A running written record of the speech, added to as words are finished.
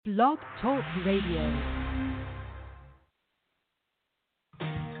Blog Talk Radio.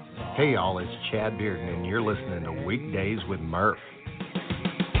 Hey y'all, it's Chad Bearden and you're listening to Weekdays with Murph.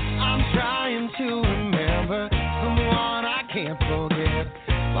 I'm trying to remember someone I can't forget.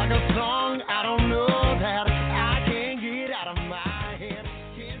 Like a song I don't know that I can't get out of my head.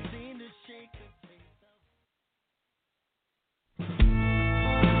 Can't seem to shake the taste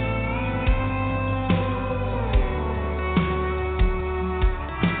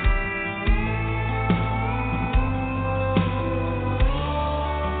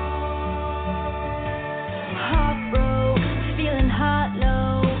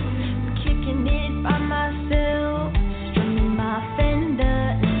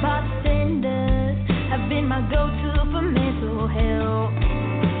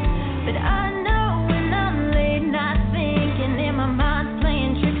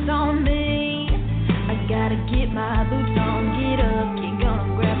my boots on, get up, get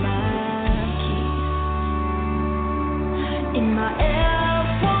gonna grab my keys. In my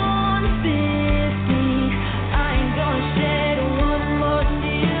F-150, I ain't gonna shed one more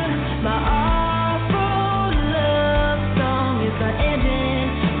tear. My off-road love song is the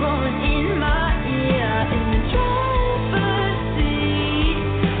engine roaring in my ear. In the driver's seat,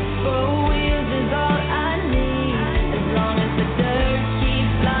 four wheels is all I need. As long as the dirt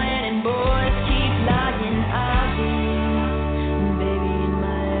keeps flying and boys keep lying, I'll be baby in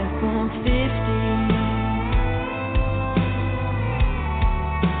my F-150.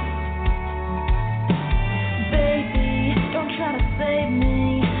 Baby, don't try to save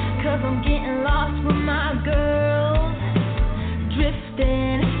me, 'cause I'm getting lost with my girls.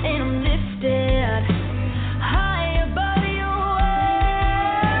 Drifting and I'm lifted high above your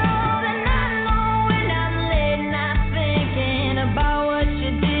world. And I know when I'm late night thinking about what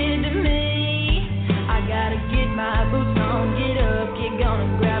you did to me, I gotta get my boots on, get up, get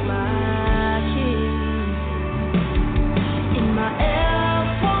gonna grab my keys. In my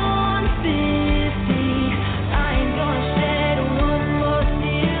F-150, I ain't gonna shed one more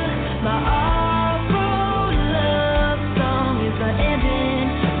tear. My off-road love song is the engine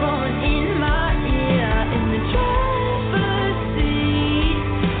roaring in my ear. In the driver's seat,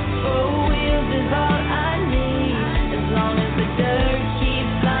 four wheels is all I need. As long as the dirt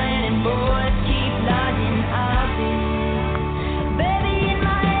keeps flying and boys keep lying, I'll be baby in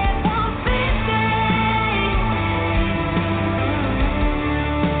my F-150.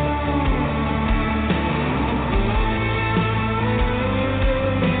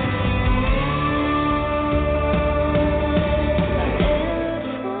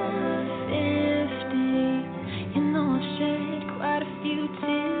 You know I've shed quite a few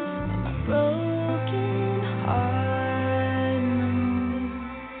tears, but my broken heart knows.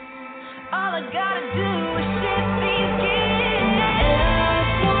 All I gotta do is shift these gears.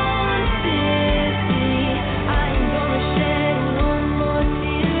 F-150, I ain't gonna shed one more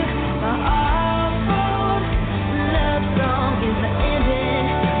tear. My off-road love song is the engine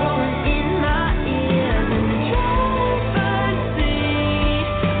roaring in my ears. In the driver's seat,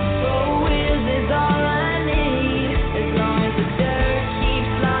 four wheels is all I need. As long as the dirt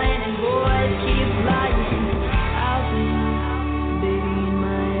keeps flying and boys keep lying, I'll be baby in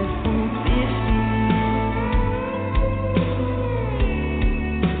my F-150.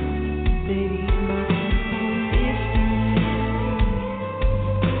 Baby in my F-150.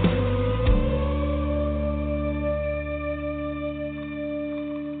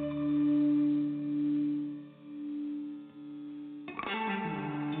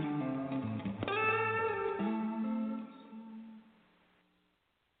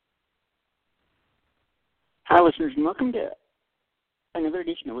 Hi, listeners, and welcome to another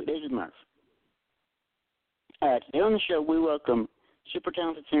edition of Weekdays with Murph. Today on the show, we welcome super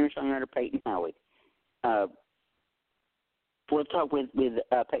talented singer-songwriter Payton Howie. We'll talk with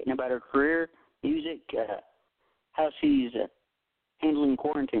Payton about her career, music, how she's handling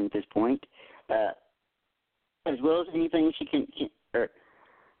quarantine at this point, as well as anything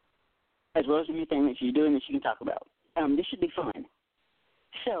as well as anything that she's doing that she can talk about. This should be fun.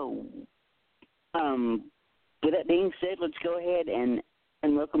 So, with that being said, let's go ahead and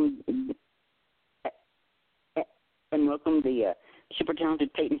welcome the super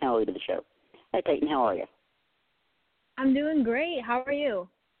talented Payton Howie to the show. Hey, Payton, how are you? I'm doing great. How are you?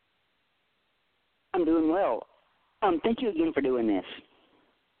 I'm doing well. Thank you again for doing this.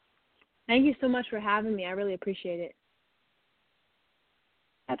 Thank you so much for having me. I really appreciate it.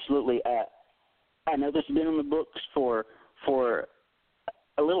 Absolutely. I know this has been on the books for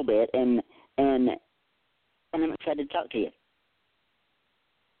a little bit, and I'm excited to talk to you.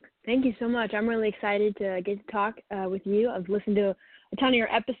 Thank you so much. I'm really excited to get to talk with you. I've listened to a ton of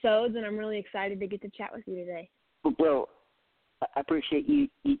your episodes, and I'm really excited to get to chat with you today. Well, I appreciate you.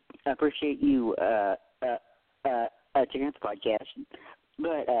 I appreciate you checking out the podcast.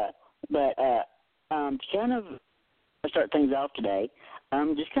 But to kind of start things off today,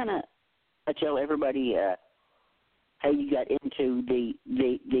 just kind of tell everybody how you got into the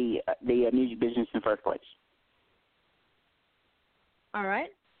music business in the first place. All right.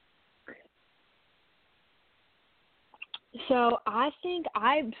 So I think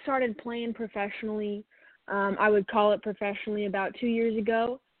I started playing professionally. I would call it professionally about 2 years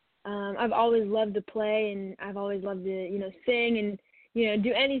ago. I've always loved to play, and I've always loved to, sing and,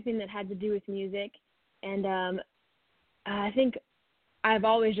 do anything that had to do with music. And I think I've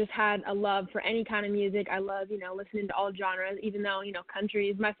always just had a love for any kind of music. I love, listening to all genres, even though, country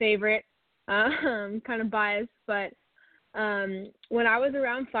is my favorite. Kind of biased, but when I was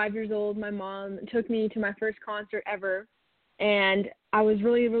around 5 years old, my mom took me to my first concert ever, and I was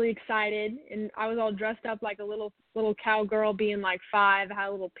really, really excited, and I was all dressed up like a little cowgirl, being like 5. I had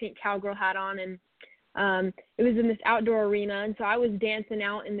a little pink cowgirl hat on, and it was in this outdoor arena, and so I was dancing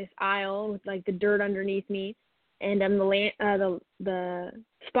out in this aisle with like the dirt underneath me, and the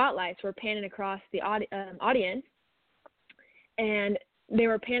spotlights were panning across the audience, and they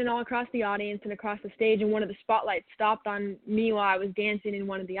were panning all across the audience and across the stage, and one of the spotlights stopped on me while I was dancing in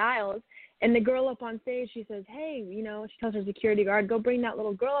one of the aisles. And the girl up on stage, she says, hey, she tells her security guard, go bring that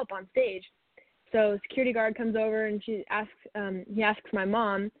little girl up on stage. So security guard comes over, and he asks my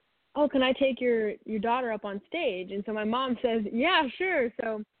mom, oh, can I take your daughter up on stage? And so my mom says, yeah, sure.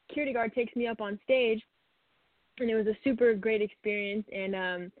 So security guard takes me up on stage, and it was a super great experience.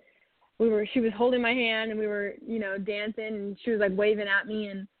 And she was holding my hand, and we were, dancing, and she was like waving at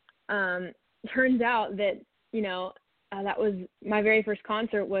me. And turns out that, that was my very first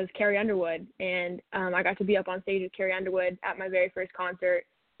concert was Carrie Underwood. And I got to be up on stage with Carrie Underwood at my very first concert.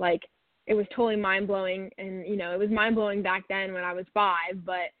 Like, it was totally mind blowing. And, it was mind blowing back then when I was 5,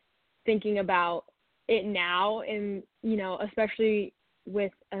 but thinking about it now and, especially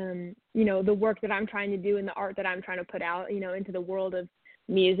with, the work that I'm trying to do and the art that I'm trying to put out, into the world of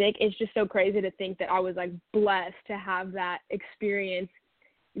music, it's just so crazy to think that I was like blessed to have that experience,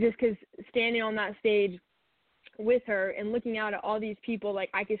 just because standing on that stage with her and looking out at all these people, like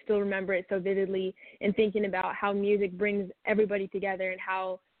I can still remember it so vividly, and thinking about how music brings everybody together and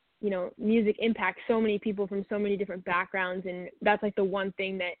how, music impacts so many people from so many different backgrounds. And that's like the one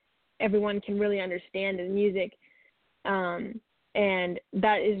thing that everyone can really understand is music. And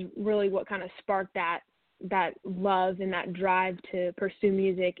that is really what kind of sparked that love and that drive to pursue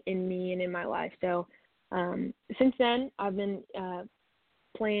music in me and in my life. So since then, I've been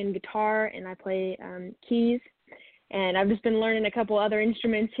playing guitar, and I play keys, and I've just been learning a couple other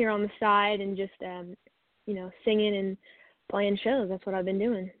instruments here on the side, and just singing and playing shows. That's what I've been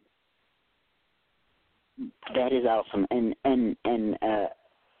doing. That is awesome, and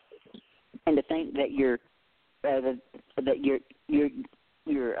to think that you're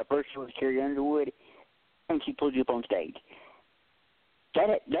a person with Carrie Underwood, and she pulled you up on stage.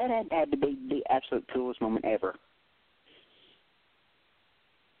 That had to be the absolute coolest moment ever.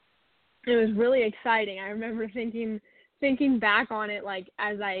 It was really exciting. I remember thinking back on it, like,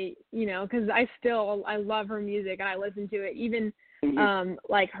 as I, because I love her music and I listen to it. Even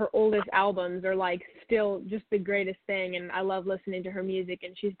like her oldest albums are like still just the greatest thing, and I love listening to her music,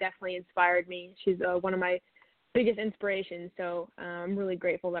 and she's definitely inspired me. She's one of my biggest inspirations. So I'm really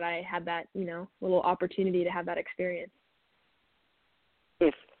grateful that I had that, little opportunity to have that experience.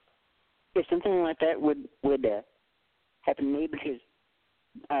 If something like that would happen to me, because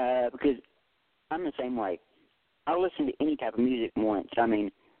I'm the same way. I'll listen to any type of music once. I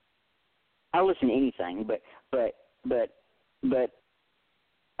mean, I'll listen to anything, but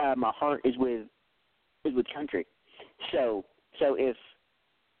my heart is with country. So if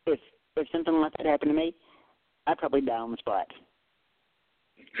something like that happened to me, I'd probably die on the spot.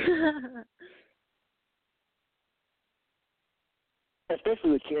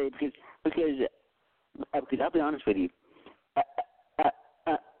 Especially with Carrie, because I'll be honest with you,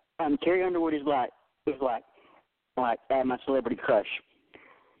 Carrie Underwood is like my celebrity crush.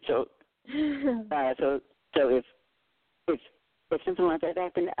 So if something like that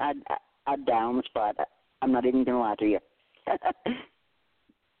happened, I'd die on the spot. I'm not even gonna lie to you.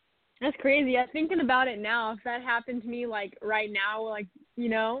 That's crazy. I'm thinking about it now. If that happened to me, like right now, like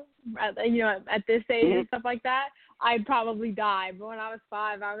at this age and stuff like that, I'd probably die. But when I was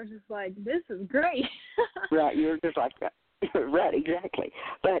 5, I was just like, this is great. Right, you were just like that. Right, exactly.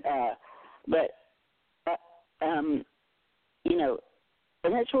 But and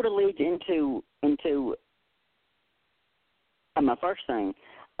that sort of leads into my first thing,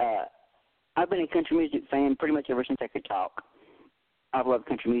 I've been a country music fan pretty much ever since I could talk. I've loved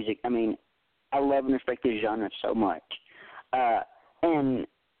country music. I mean, I love and respect this genre so much. And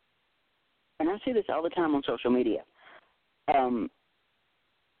I see this all the time on social media. The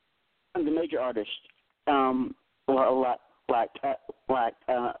major artists, like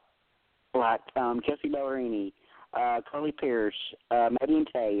Kelsey Ballerini, Carly Pierce, Maddie and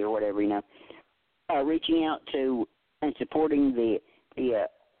Tay, or whatever, reaching out to and supporting the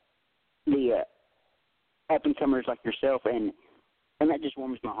up and comers like yourself, and that just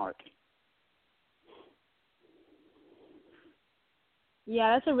warms my heart.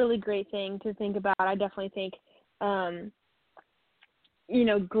 Yeah, that's a really great thing to think about. I definitely think,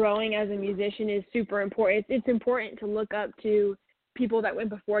 growing as a musician is super important. It's important to look up to people that went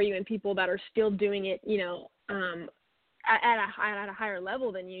before you and people that are still doing it, at a higher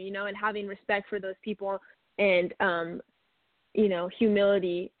level than you, and having respect for those people and,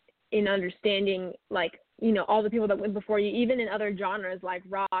 humility in understanding, all the people that went before you, even in other genres like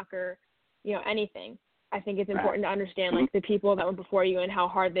rock or, anything. I think it's important to understand, the people that were before you and how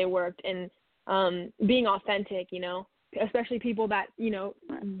hard they worked and being authentic, especially people that,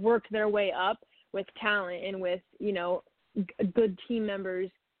 worked their way up with talent and with, good team members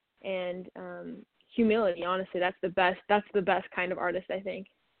and humility. Honestly, that's the best kind of artist, I think.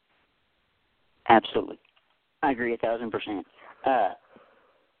 Absolutely. I agree 1,000%.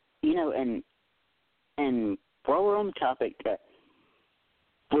 And while we're on the topic,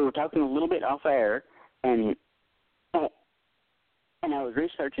 we were talking a little bit off air, and I was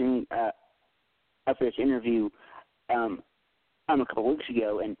researching after this interview a couple weeks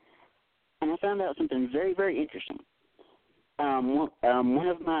ago, and I found out something very, very interesting. One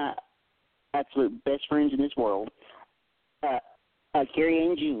of my absolute best friends in this world, Carrie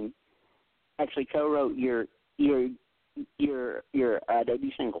Ann Jean, actually co-wrote your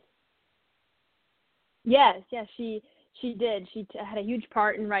debut single. Yes, she did. She had a huge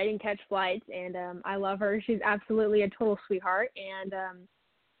part in writing Catch Flights, and I love her. She's absolutely a total sweetheart, and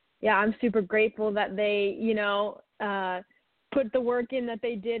I'm super grateful that they, put the work in that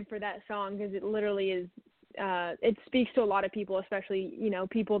they did for that song, because it literally is, it speaks to a lot of people, especially,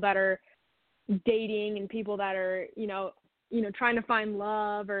 people that are dating and people that are, trying to find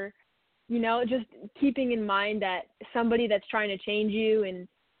love, or, just keeping in mind that somebody that's trying to change you and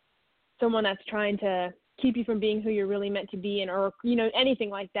someone that's trying to keep you from being who you're really meant to be, and or anything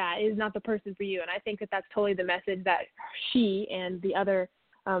like that is not the person for you. And I think that that's totally the message that she and the other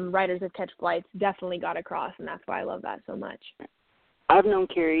writers of Catch Flights definitely got across, and that's why I love that so much. I've known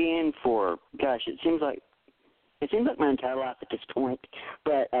Carrie Ann for, it seems like my entire life at this point.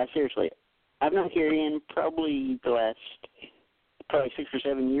 But seriously, I've known Carrie Ann probably the last 6 or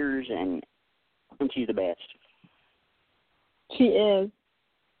 7 years, and she's the best. She is.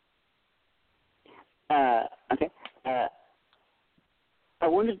 Okay. I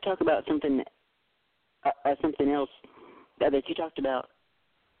wanted to talk about something else that you talked about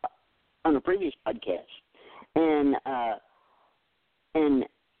on a previous podcast, and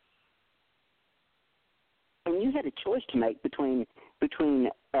you had a choice to make between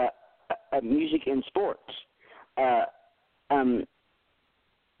music and sports.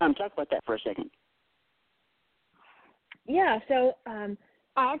 Talk about that for a second. Yeah. So I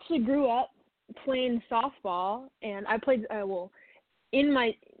actually grew up playing softball, and I played in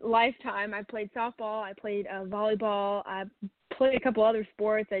my lifetime I played softball, I played volleyball, I played a couple other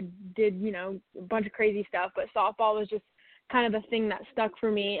sports, I did a bunch of crazy stuff, but softball was just kind of the thing that stuck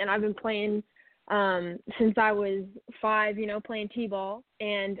for me, and I've been playing since I was 5, playing t-ball,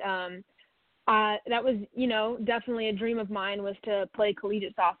 and that was definitely a dream of mine, was to play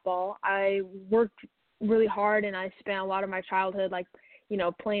collegiate softball. I worked really hard, and I spent a lot of my childhood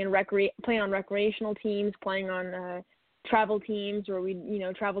playing on recreational teams, playing on travel teams where we,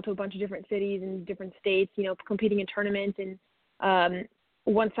 travel to a bunch of different cities and different states, competing in tournaments. And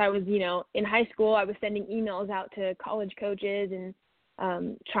once I was, in high school, I was sending emails out to college coaches and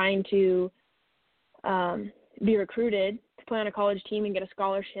trying to be recruited to play on a college team and get a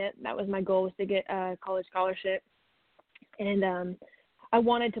scholarship. That was my goal, was to get a college scholarship. And I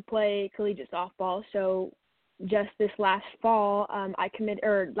wanted to play collegiate softball, so just this last fall,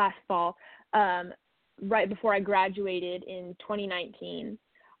 right before I graduated in 2019,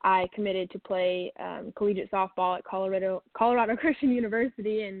 I committed to play collegiate softball at Colorado Christian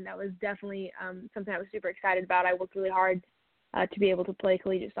University, and that was definitely something I was super excited about. I worked really hard to be able to play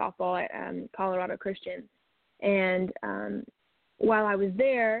collegiate softball at Colorado Christian. And while I was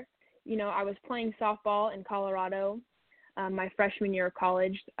there, I was playing softball in Colorado my freshman year of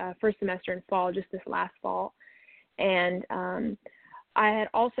college, first semester in fall, just this last fall. And I had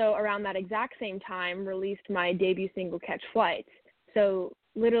also, around that exact same time, released my debut single, Catch Flights. So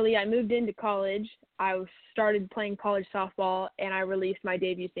literally I moved into college, I started playing college softball, and I released my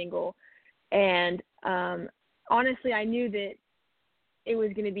debut single. And honestly, I knew that it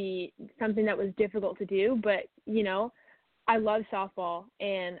was going to be something that was difficult to do, but, you know, I love softball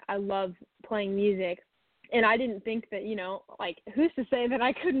and I love playing music. And I didn't think that, you know, like, who's to say that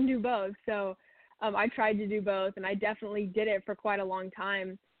I couldn't do both? So I tried to do both, and I definitely did it for quite a long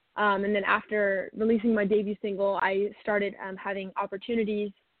time. And then after releasing my debut single, I started having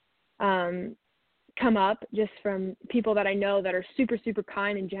opportunities come up just from people that I know that are super, super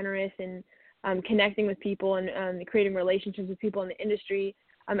kind and generous, and connecting with people and creating relationships with people in the industry.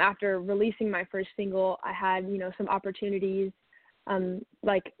 After releasing my first single, I had, you know, some opportunities.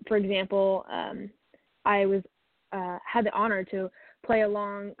 Like, for example, I was had the honor to play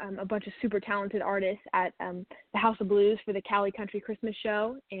along a bunch of super talented artists at the House of Blues for the Cali Country Christmas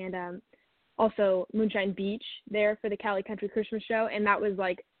Show, and also Moonshine Beach there for the Cali Country Christmas Show. And that was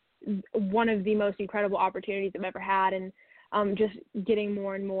like one of the most incredible opportunities I've ever had. And just getting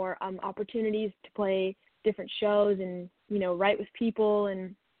more and more opportunities to play different shows and, you know, write with people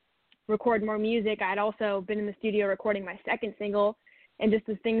and record more music. I had also been in the studio recording my second single, and just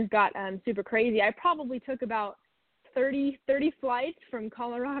as things got super crazy, I probably took about 30 flights from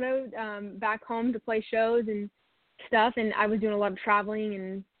Colorado back home to play shows and stuff, and I was doing a lot of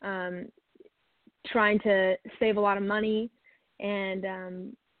traveling and trying to save a lot of money and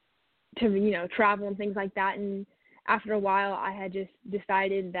to, you know, travel and things like that. And after a while, I had just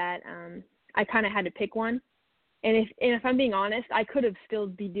decided that I kind of had to pick one. And if I'm being honest, I could have still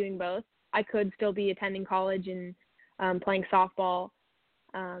be doing both. I could still be attending college and playing softball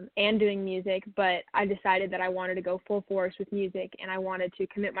and doing music, but I decided that I wanted to go full force with music, and I wanted to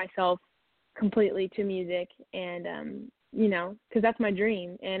commit myself completely to music, and, you know, because that's my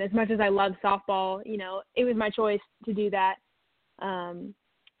dream. And as much as I love softball, you know, it was my choice to do that.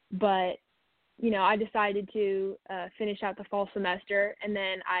 But, you know, I decided to finish out the fall semester, and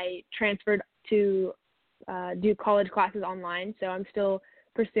then I transferred to do college classes online. So I'm still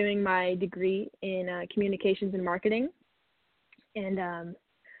pursuing my degree in communications and marketing. And,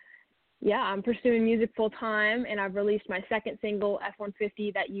 yeah, I'm pursuing music full time, and I've released my second single,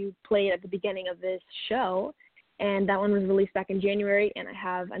 F-150, that you played at the beginning of this show. And that one was released back in January, and I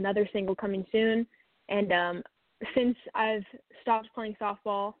have another single coming soon. And since I've stopped playing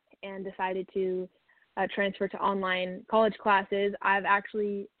softball and decided to transfer to online college classes, I've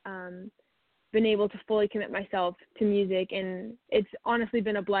actually been able to fully commit myself to music, and it's honestly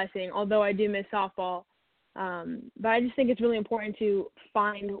been a blessing, although I do miss softball. But I just think it's really important to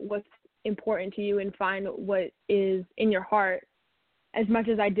find what's important to you and find what is in your heart. As much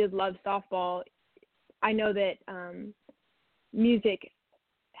as I did love softball, I know that music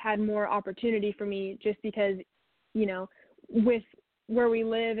had more opportunity for me just because, you know, with where we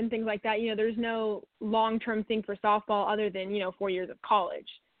live and things like that, you know, there's no long-term thing for softball other than, you know, 4 years of college,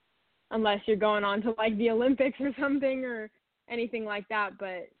 unless you're going on to like the Olympics or something or anything like that.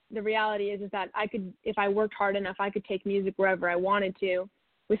 But the reality is that I could, if I worked hard enough, I could take music wherever I wanted to.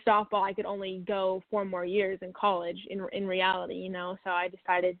 With softball, I could only go 4 more years in college in reality, you know, so I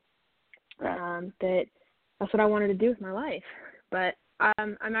decided that that's what I wanted to do with my life. But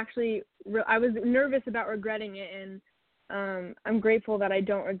I'm actually, I was nervous about regretting it, and I'm grateful that I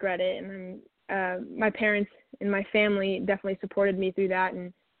don't regret it. And my parents and my family definitely supported me through that,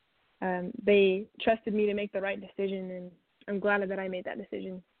 and they trusted me to make the right decision, and I'm glad that I made that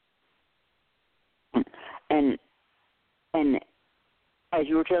decision. And as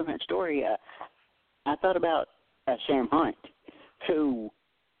you were telling that story, I thought about Sam Hunt, who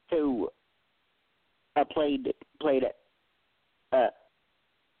played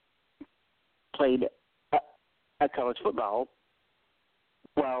college football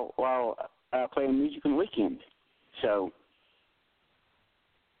while playing music on the weekends. So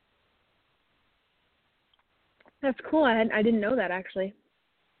that's cool. I didn't know that, actually.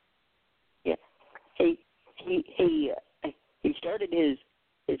 Yeah, he started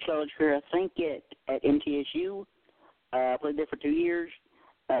his college career, I think, at MTSU. Played there for 2 years.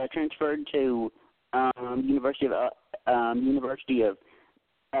 Transferred to University of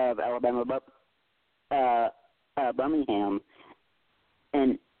Alabama, Birmingham,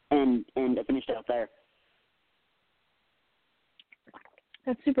 and finished out there.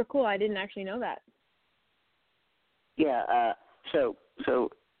 That's super cool. I didn't actually know that. Yeah. So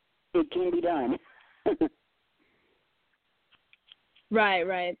it can be done.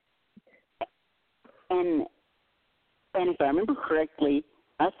 Right. And if I remember correctly,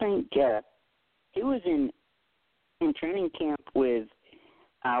 I think he was in in training camp with,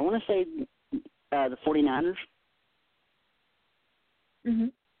 I want to say, the 49ers.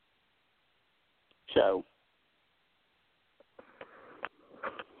 Mhm. So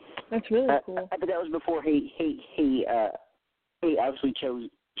That's really cool. But that was before he obviously chose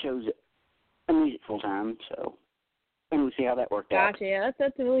music full time. So, and we see how that worked out. Gotcha. Yeah,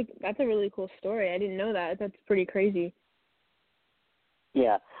 that's a really cool story. I didn't know that. That's pretty crazy.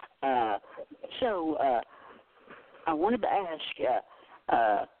 Yeah. So I wanted to ask,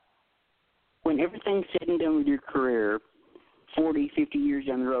 when everything's said and done with your career, 40, 50 years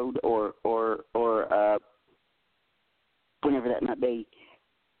down the road, or whenever that might be,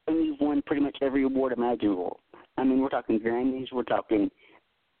 and you've won pretty much every award imaginable. I mean, we're talking Grammys, we're talking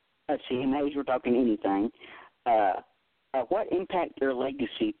CMAs, we're talking anything. What impact or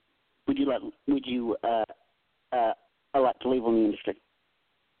legacy would you like to leave on the industry?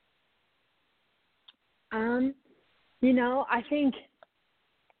 I think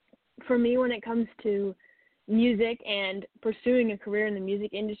for me, when it comes to music and pursuing a career in the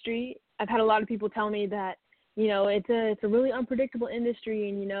music industry, I've had a lot of people tell me that, it's a really unpredictable industry,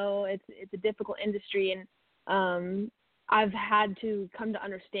 and, it's a difficult industry. And I've had to come to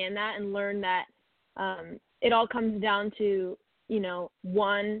understand that and learn that it all comes down to,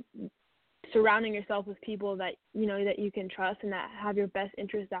 one, surrounding yourself with people that, that you can trust and that have your best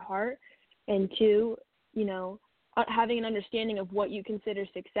interests at heart. And two, having an understanding of what you consider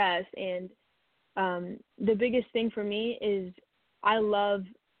success. And the biggest thing for me is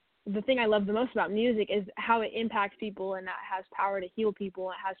the thing I love the most about music is how it impacts people, and that has power to heal people.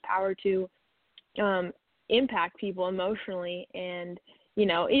 It has power to impact people emotionally, and,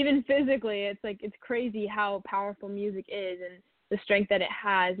 even physically. It's crazy how powerful music is and the strength that it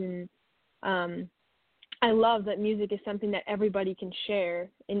has. And I love that music is something that everybody can share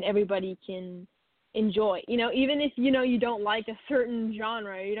and everybody can enjoy. Even if, you don't like a certain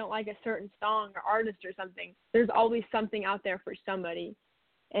genre, or you don't like a certain song or artist or something, there's always something out there for somebody.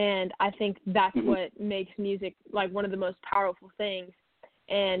 And I think that's what makes music like one of the most powerful things.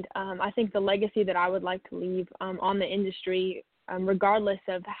 And I think the legacy that I would like to leave on the industry, regardless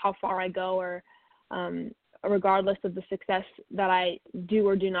of how far I go, or regardless of the success that I do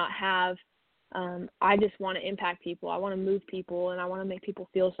or do not have, I just want to impact people. I want to move people, and I want to make people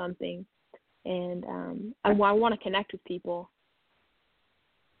feel something. And I want to connect with people.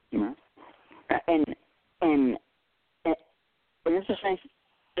 Yeah. And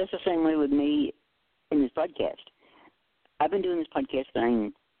that's the same way with me in this podcast. I've been doing this podcast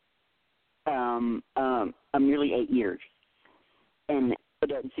thing nearly 8 years, and it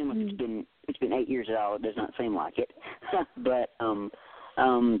doesn't seem like it's been 8 years at all. It does not seem like it. But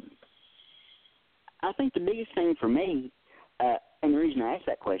I think the biggest thing for me, and the reason I asked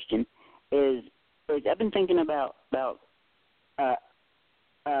that question, is I've been thinking about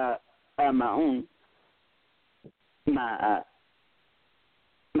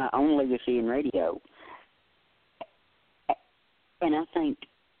my own legacy in radio, and I think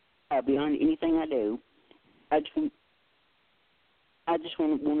beyond anything I do, I just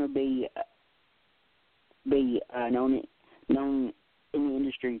want to be known in the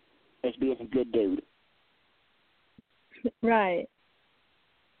industry as being a good dude. Right.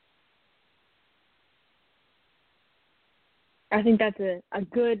 I think that's a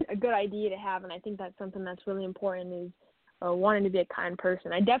good idea to have, and I think that's something that's really important, is wanting to be a kind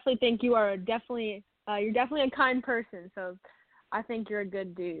person. I definitely think you're definitely a kind person, so I think you're a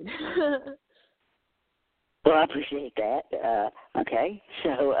good dude. Well, I appreciate that. Okay,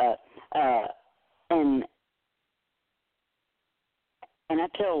 so and I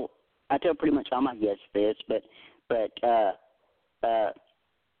tell pretty much all my guests this, but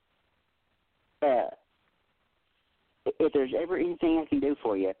if there's ever anything I can do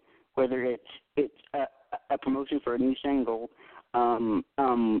for you, whether it's a promotion for a new single,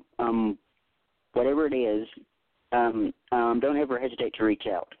 whatever it is, don't ever hesitate to reach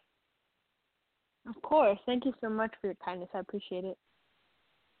out. Of course. Thank you so much for your kindness. I appreciate it.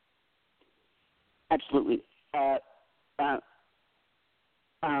 Absolutely.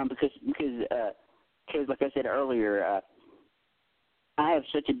 Because like I said earlier, I have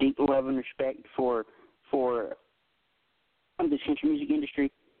such a deep love and respect for the country music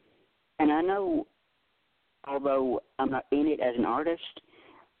industry, and I know, although I'm not in it as an artist,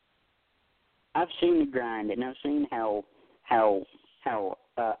 I've seen the grind, and I've seen how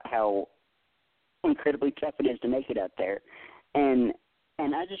incredibly tough it is to make it out there, and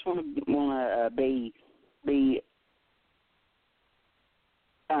I just want to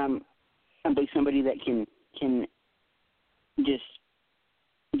be somebody that can just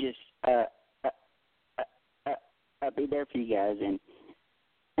be there for you guys and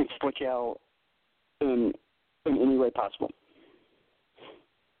support y'all in any way possible.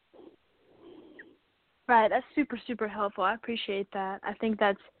 Right, that's super, super helpful. I appreciate that. I think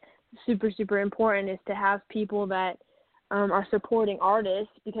that's super, super important is to have people that are supporting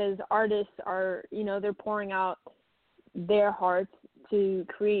artists, because artists are, they're pouring out their hearts to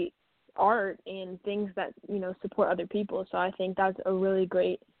create art and things that, support other people. So I think that's a really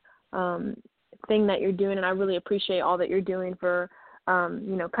great thing that you're doing, and I really appreciate all that you're doing for,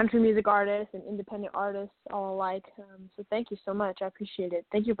 country music artists and independent artists all alike. So thank you so much. I appreciate it.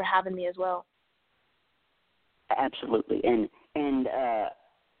 Thank you for having me as well. Absolutely, and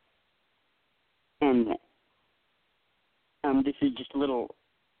this is just a little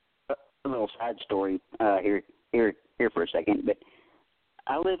side story here for a second. But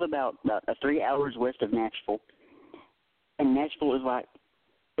I live about 3 hours west of Nashville, and Nashville is like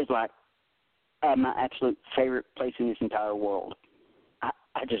my absolute favorite place in this entire world.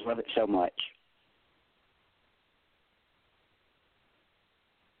 I just love it so much.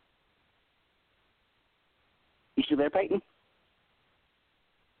 You still there, Peyton?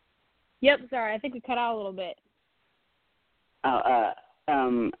 Yep, sorry, I think we cut out a little bit. I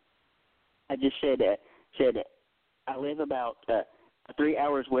just said I live about 3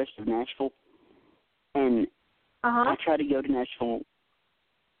 hours west of Nashville, and I try to go to Nashville.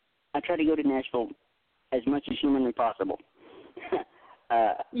 I try to go to Nashville as much as humanly possible.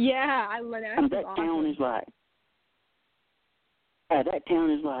 Yeah, I love that. That awesome. town is like that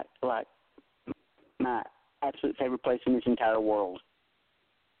town is like my absolute favorite place in this entire world.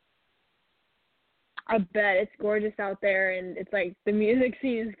 I bet it's gorgeous out there, and it's like the music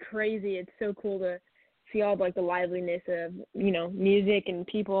scene is crazy. It's so cool to see all like the liveliness of music and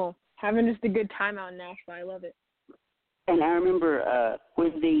people having just a good time out in Nashville. I love it. And I remember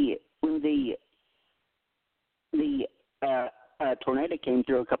when the tornado came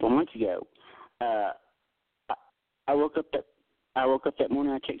through a couple of months ago. I woke up that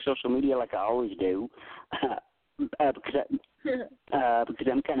morning. I checked social media like I always do, because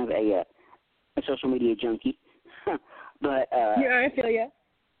I'm kind of a social media junkie. But yeah, I feel you.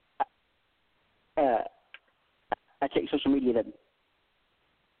 I check social media that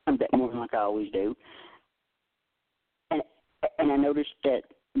morning like I always do, and I noticed that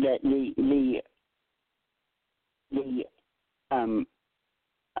the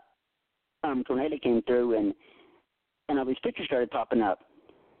tornado came through, and all these pictures started popping up,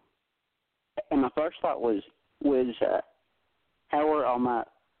 and my first thought was how are all my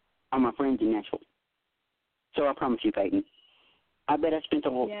friends in Nashville? So I promise you, Peyton, I bet I spent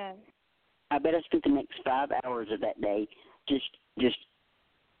the next 5 hours of that day just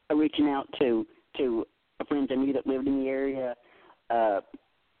reaching out to friends I knew that lived in the area,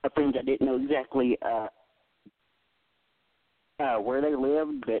 friends I didn't know exactly where they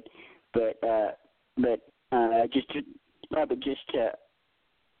lived, but just to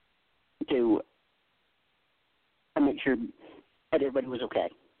make sure that everybody was okay.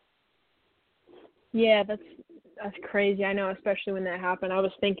 Yeah, that's crazy. I know, especially when that happened. I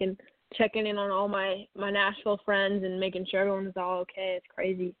was thinking, checking in on all my Nashville friends and making sure everyone was all okay. It's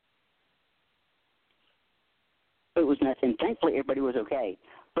crazy. It was nothing. Thankfully, everybody was okay.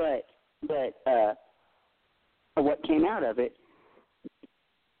 But what came out of it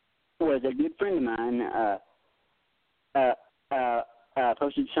was a good friend of mine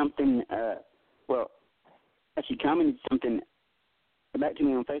posted something. She commented something back to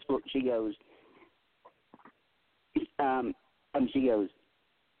me on Facebook. She goes,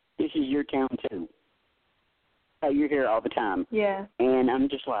 "This is your town too. You're here all the time." Yeah. And I'm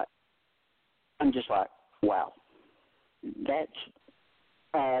just like, wow. That's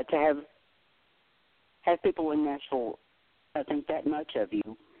to have people in Nashville think that much of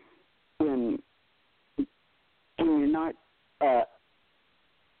you when you're not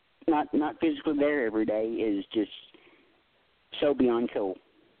physically there every day is just so beyond cool.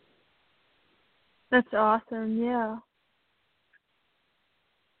 That's awesome. Yeah.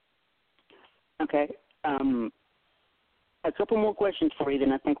 Okay. A couple more questions for you,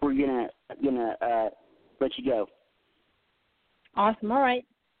 then I think we're gonna let you go. Awesome. All right.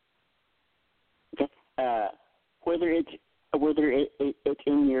 Okay. Whether it's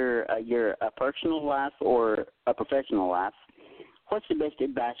in your personal life or a professional life, what's the best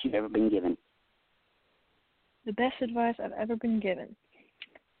advice you've ever been given? The best advice I've ever been given.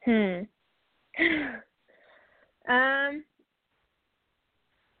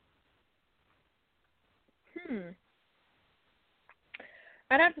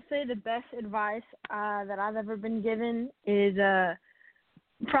 I'd have to say the best advice that I've ever been given is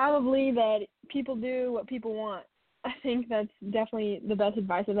probably that people do what people want. I think that's definitely the best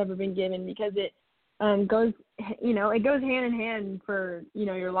advice I've ever been given, because it goes, it goes hand in hand for,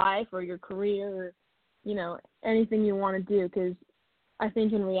 your life or your career or, anything you want to do. Because I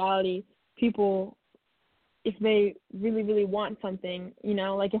think in reality, people, if they really, really want something,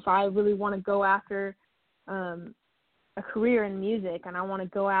 like if I really want to go after a career in music and I want to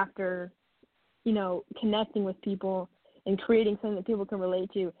go after, connecting with people and creating something that people can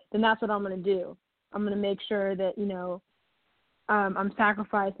relate to, then that's what I'm going to do. I'm going to make sure that, I'm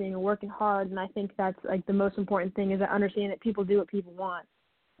sacrificing and working hard. And I think that's like the most important thing, is that understanding that people do what people want.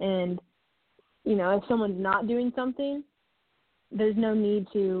 And, if someone's not doing something, there's no need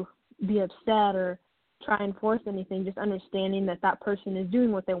to be upset or try and force anything, just understanding that that person is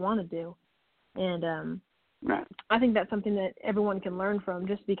doing what they want to do. And right. I think that's something that everyone can learn from,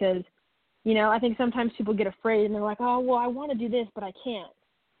 just because, I think sometimes people get afraid and they're like, oh, well, I want to do this, but I can't.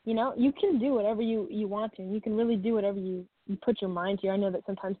 You can do whatever you want to. And you can really do whatever you put your mind to. I know that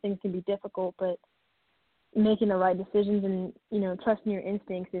sometimes things can be difficult, but making the right decisions and, trusting your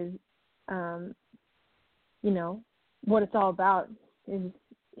instincts is, what it's all about. Is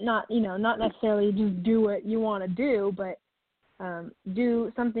not necessarily just do what you want to do, but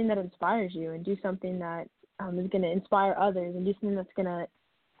do something that inspires you, and do something that is going to inspire others, and do something that's going to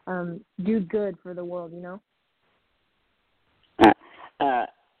do good for the world,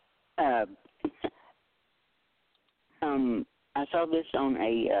 I saw this on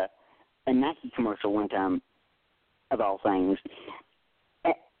a Nike commercial one time, of all things,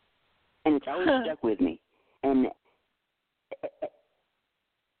 and it's always stuck with me, and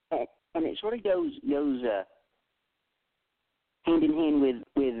it sort of goes hand in hand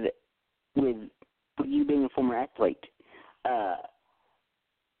with you being a former athlete,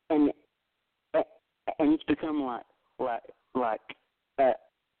 and it's become like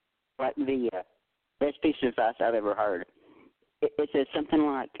the best piece of advice I've ever heard. It says something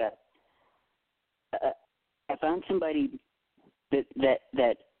like, I find somebody that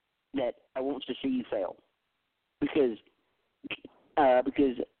wants to see you fail, because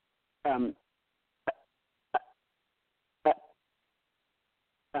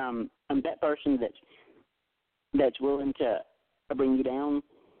that person that's willing to bring you down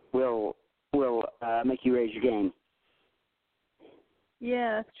will make you raise your game.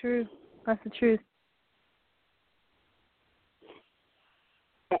 Yeah, that's true. That's the truth.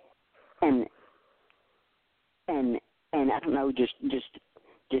 And I don't know, just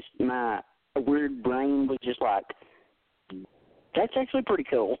my weird brain was just like, that's actually pretty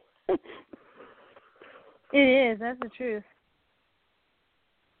cool. It is. That's the truth.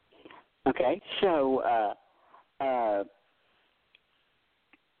 Okay, so to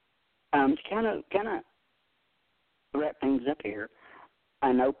kind of wrap things up here,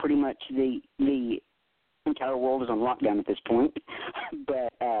 I know pretty much the entire world is on lockdown at this point,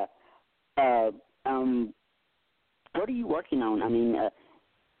 but what are you working on? I mean,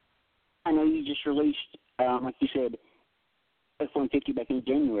 I know you just released, like you said, F-150 back in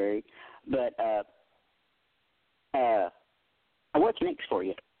January, but what's next for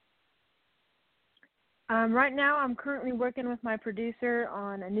you? Right now, I'm currently working with my producer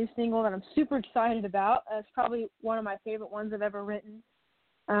on a new single that I'm super excited about. It's probably one of my favorite ones I've ever written.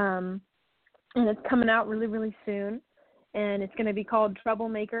 And it's coming out really, really soon. And it's going to be called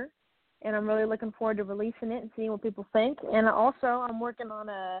Troublemaker. And I'm really looking forward to releasing it and seeing what people think. And also, I'm working on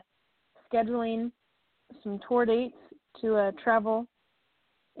scheduling some tour dates to travel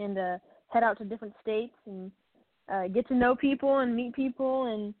and head out to different states and get to know people and meet people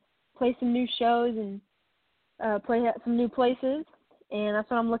and play some new shows and play at some new places. And that's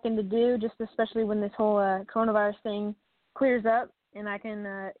what I'm looking to do, just especially when this whole coronavirus thing clears up and I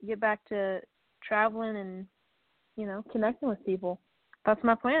can get back to traveling and, connecting with people. That's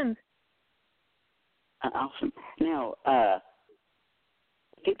my plans. Awesome. Now,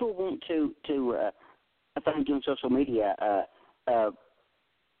 people want to find you on social media.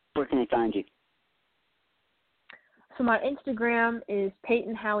 Where can they find you? So my Instagram is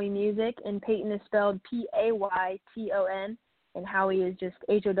Payton Howie Music, and Payton is spelled Payton, and Howie is just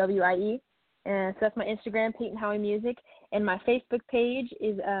Howie. And so that's my Instagram, Payton Howie Music. And my Facebook page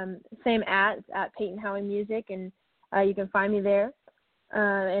is same at Payton Howie Music, and you can find me there.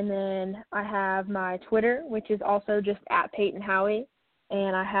 And then I have my Twitter, which is also just at Payton Howie.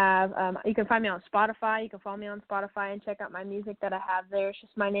 And I have, you can find me on Spotify. You can follow me on Spotify and check out my music that I have there. It's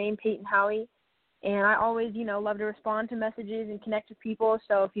just my name, Payton Howie. And I always, love to respond to messages and connect with people.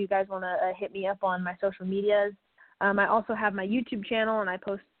 So if you guys want to hit me up on my social medias. I also have my YouTube channel, and I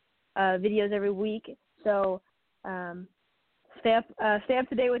post videos every week. So stay up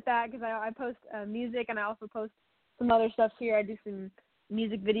to date with that, because I post music, and I also post some other stuff here. I do some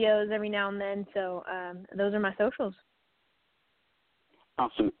music videos every now and then. So those are my socials.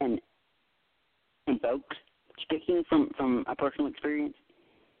 Awesome. And folks, speaking from a personal experience,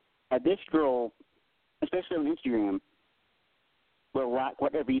 this girl, especially on Instagram, will like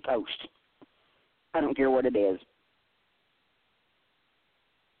whatever you post. I don't care what it is.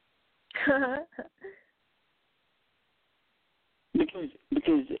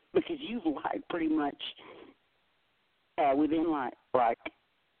 because you've liked pretty much within like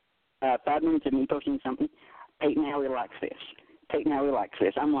 5 minutes of me posting something, Payton Howie likes this. Payton Howie likes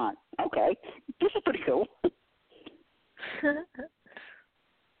this. I'm like, okay, this is pretty cool.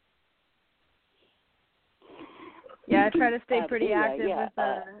 Yeah, I try to stay pretty anyway, active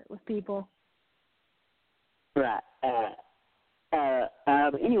yeah, with people. Right.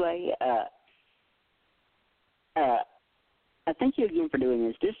 But anyway, thank you again for doing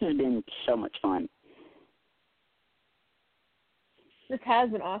this. This has been so much fun. This has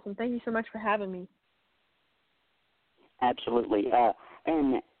been awesome. Thank you so much for having me. Absolutely.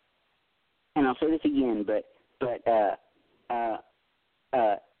 And I'll say this again, but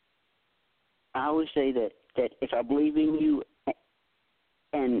I always say that if I believe in you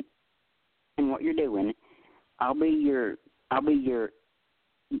and what you're doing, I'll be your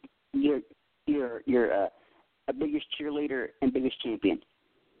biggest cheerleader and biggest champion.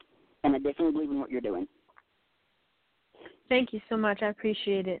 And I definitely believe in what you're doing. Thank you so much. I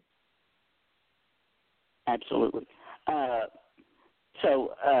appreciate it. Absolutely.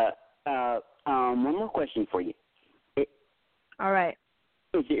 One more question for you. All right.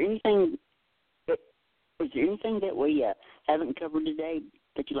 Is there anything that we haven't covered today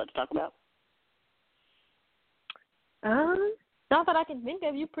that you'd like to talk about? Not that I can think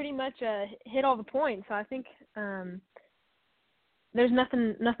of. You pretty much hit all the points. So I think there's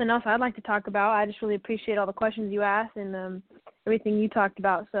nothing else I'd like to talk about. I just really appreciate all the questions you asked and everything you talked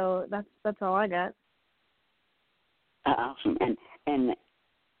about. So that's all I got. Awesome. And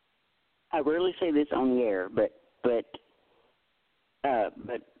I rarely say this on the air, but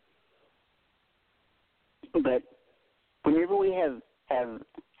whenever we have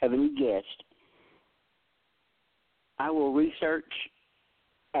a new guest, I will research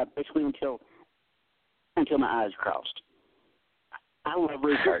basically until my eyes crossed. I love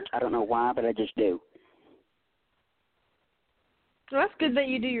research. I don't know why, but I just do. Well, that's good that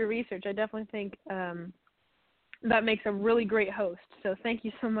you do your research. I definitely think that makes a really great host. So thank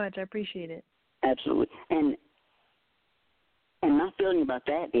you so much. I appreciate it. Absolutely. And my feeling about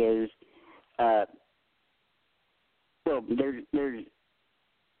that is, there's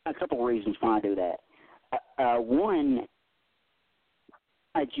a couple of reasons why I do that. One,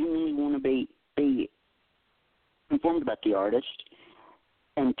 I genuinely want to be informed about the artist,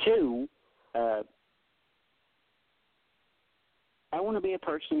 and two, I want to be a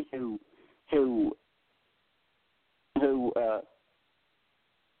person who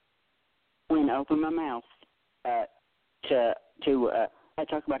when I open my mouth to I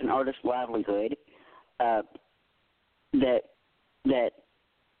talk about an artist's livelihood, that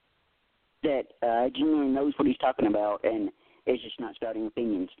genuinely knows what he's talking about and is just not spouting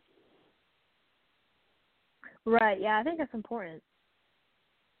opinions. Right. Yeah, I think that's important.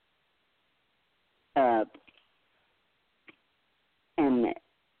 And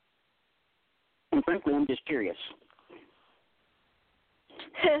frankly, I'm just curious.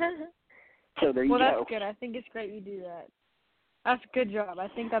 So there you go. Well, that's good. I think it's great you do that. That's a good job. I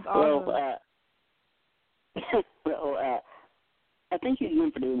think that's awesome. Well, I thank you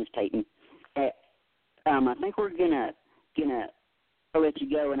again for doing this, Payton. I think we're gonna let you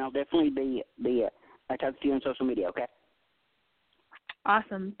go, and I'll definitely be talking to you on social media. Okay.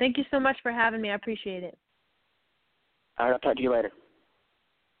 Awesome. Thank you so much for having me. I appreciate it. All right. I'll talk to you later.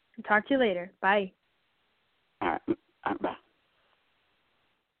 Talk to you later. Bye. All right. Bye.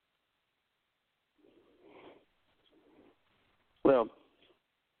 Well,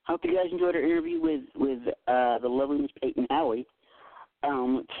 I hope you guys enjoyed our interview with the lovely Miss Payton Howie.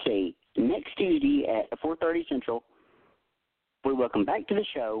 Let's see. Next Tuesday at 4:30 Central, we welcome back to the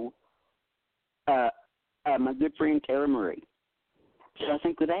show my good friend Tara Murray. So I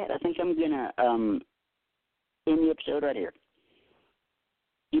think with that, I'm gonna end the episode right here.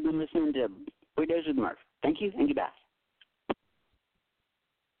 You've been listening to Weekdays with Murph. Thank you and goodbye.